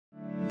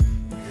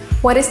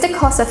What is the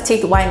cost of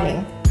teeth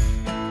whitening?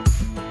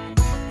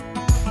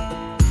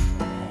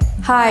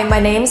 Hi,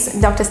 my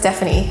name's Dr.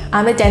 Stefanie.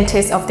 I'm a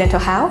dentist of Dental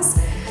House.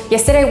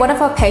 Yesterday, one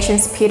of our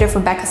patients, Peter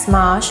from Bacchus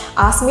Marsh,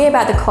 asked me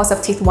about the cost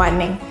of teeth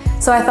whitening.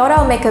 So I thought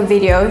I'll make a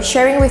video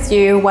sharing with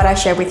you what I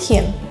shared with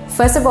him.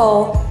 First of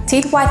all,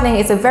 teeth whitening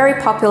is a very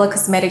popular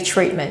cosmetic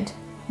treatment.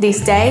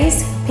 These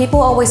days, people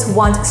always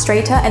want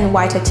straighter and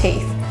whiter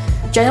teeth.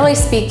 Generally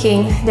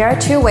speaking, there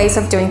are two ways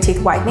of doing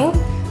teeth whitening.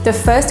 The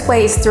first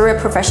way is through a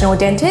professional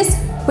dentist,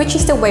 which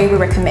is the way we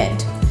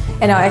recommend,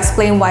 and I'll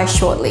explain why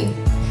shortly.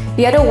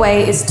 The other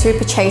way is to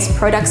purchase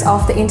products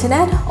off the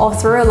internet or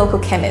through a local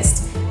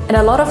chemist, and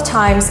a lot of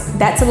times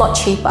that's a lot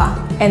cheaper,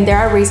 and there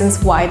are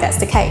reasons why that's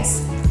the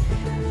case.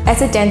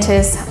 As a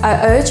dentist,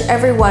 I urge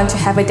everyone to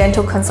have a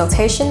dental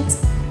consultation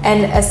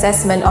and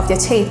assessment of their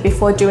teeth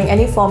before doing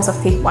any forms of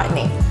teeth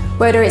whitening,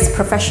 whether it's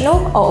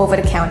professional or over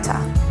the counter.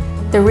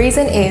 The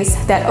reason is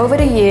that over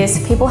the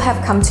years, people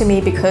have come to me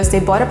because they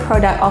bought a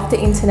product off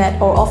the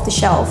internet or off the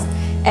shelf,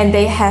 and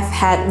they have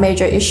had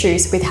major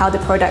issues with how the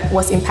product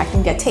was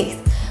impacting their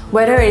teeth,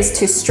 whether it's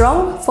too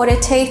strong for their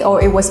teeth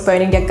or it was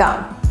burning their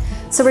gum.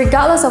 So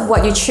regardless of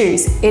what you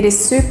choose, it is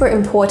super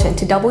important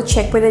to double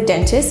check with a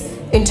dentist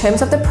in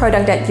terms of the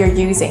product that you're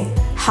using,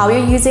 how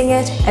you're using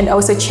it, and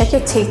also check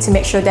your teeth to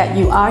make sure that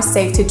you are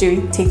safe to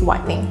do teeth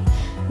whitening.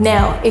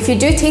 Now, if you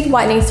do teeth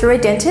whitening through a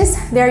dentist,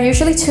 there are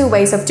usually two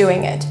ways of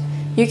doing it.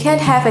 You can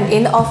have an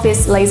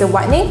in-office laser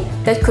whitening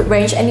that could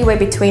range anywhere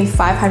between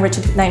 $500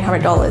 to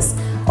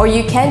 $900, or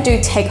you can do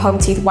take-home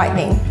teeth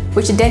whitening,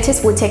 which the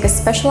dentist will take a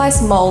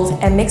specialized mold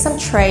and make some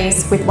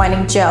trays with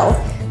whitening gel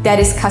that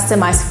is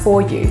customized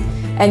for you,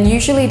 and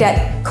usually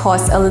that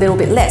costs a little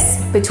bit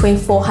less, between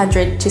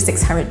 $400 to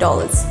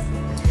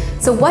 $600.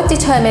 So what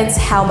determines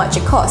how much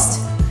it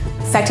costs?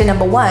 Factor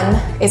number one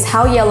is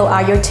how yellow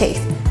are your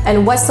teeth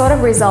and what sort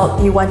of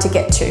result you want to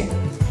get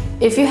to.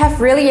 If you have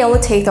really yellow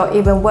teeth, or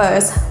even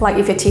worse, like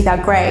if your teeth are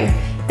grey,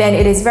 then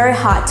it is very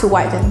hard to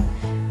whiten.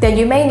 Then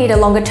you may need a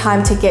longer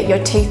time to get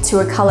your teeth to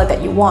a color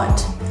that you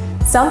want.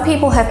 Some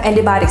people have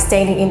antibiotic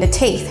staining in the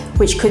teeth,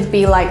 which could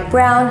be like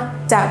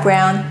brown, dark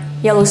brown,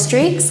 yellow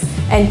streaks,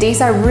 and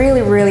these are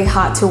really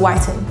hard to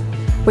whiten.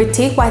 With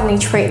teeth whitening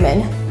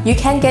treatment, you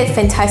can get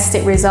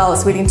fantastic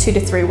results within 2 to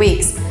 3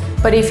 weeks,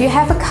 but if you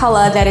have a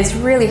color that is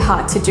really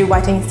hard to do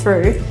whitening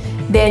through,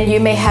 then you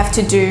may have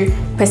to do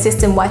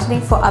persistent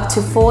whitening for up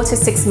to 4 to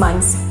 6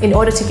 months in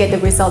order to get the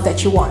result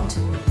that you want.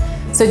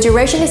 So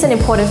duration is an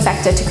important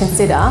factor to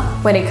consider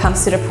when it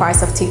comes to the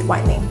price of teeth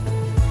whitening.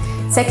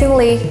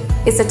 Secondly,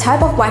 it's the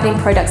type of whitening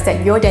products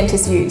that your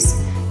dentist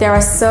use. There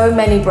are so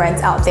many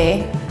brands out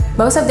there.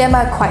 Most of them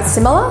are quite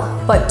similar,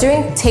 but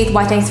doing teeth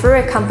whitening through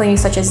a company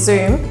such as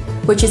Zoom,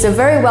 which is a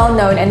very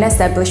well-known and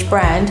established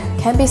brand,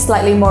 can be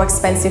slightly more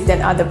expensive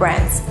than other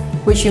brands,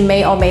 which you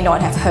may or may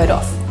not have heard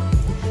of.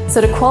 So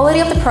the quality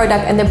of the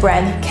product and the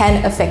brand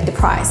can affect the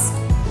price.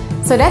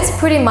 So that's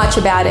pretty much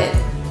about it.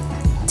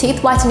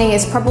 Teeth whitening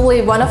is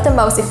probably one of the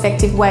most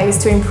effective ways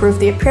to improve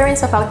the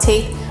appearance of our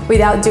teeth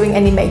without doing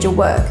any major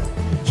work.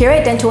 Here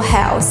at Dental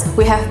House,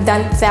 we have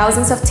done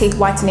thousands of teeth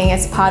whitening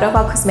as part of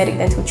our cosmetic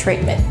dental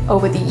treatment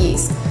over the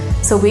years,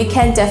 so we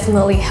can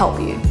definitely help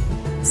you.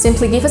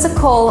 Simply give us a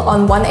call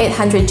on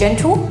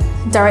 1-800-DENTAL,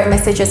 direct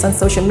messages on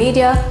social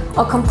media,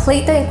 or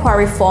complete the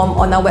inquiry form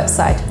on our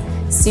website.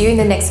 See you in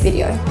the next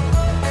video.